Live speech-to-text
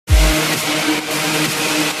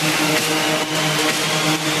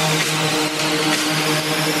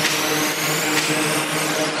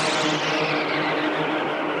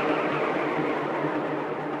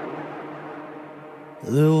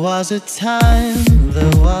was a time,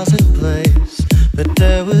 there was a place, but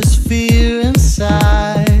there was fear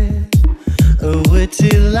inside. A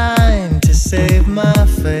witty line to save my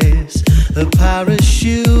face, a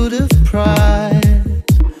parachute of pride.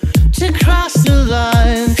 To cross the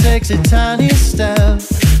line takes a tiny step,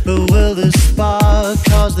 but will the spark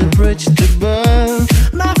cause the bridge to burn?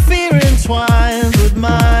 My fear entwined with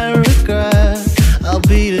my regret, I'll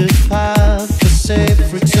beat a path for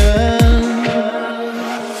safe return.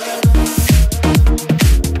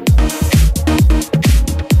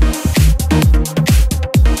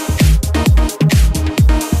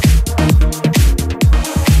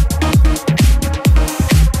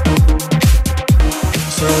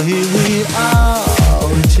 So here we are,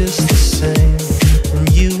 we're just the same,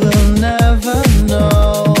 and you will never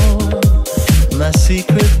know my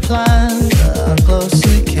secret plan, how close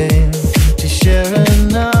we came to share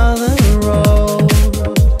another road.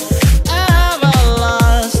 Have I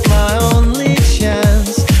lost my only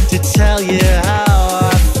chance to tell you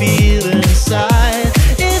how I feel inside?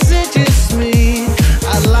 Is it just me?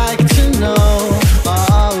 I'd like to know, or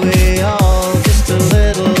are we all just a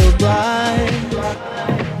little blind?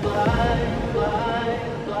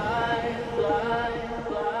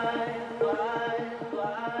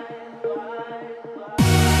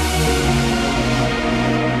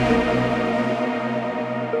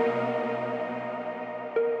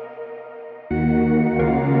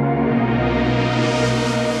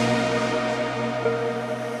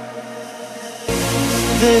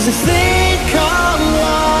 There's a thing called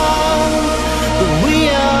love that we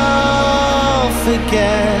all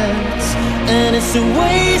forget, and it's a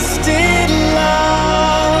wasted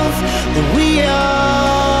love that we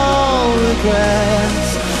all regret.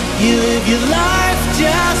 You live your life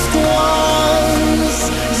just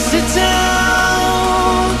once, sit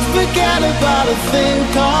down, forget about a thing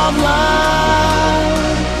called love.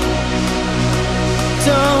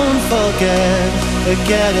 Don't forget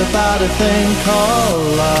about a thing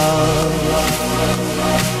called love.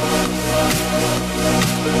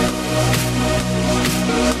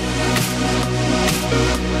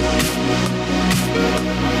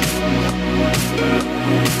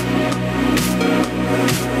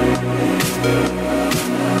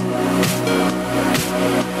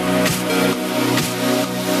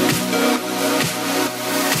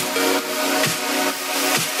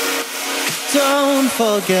 Don't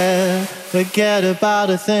forget about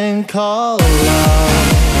a thing called love.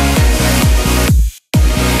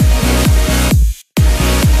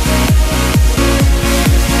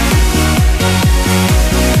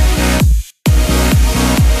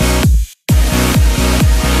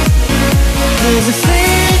 There's a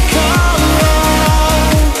thing called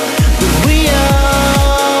love that we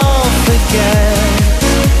all forget,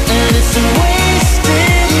 and it's a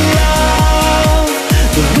wasted love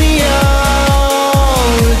that we all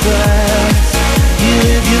regret. You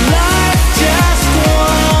live your life just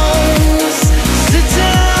once, sit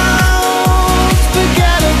down,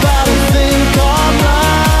 forget about a thing called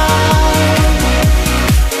love.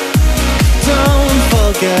 Don't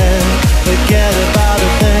forget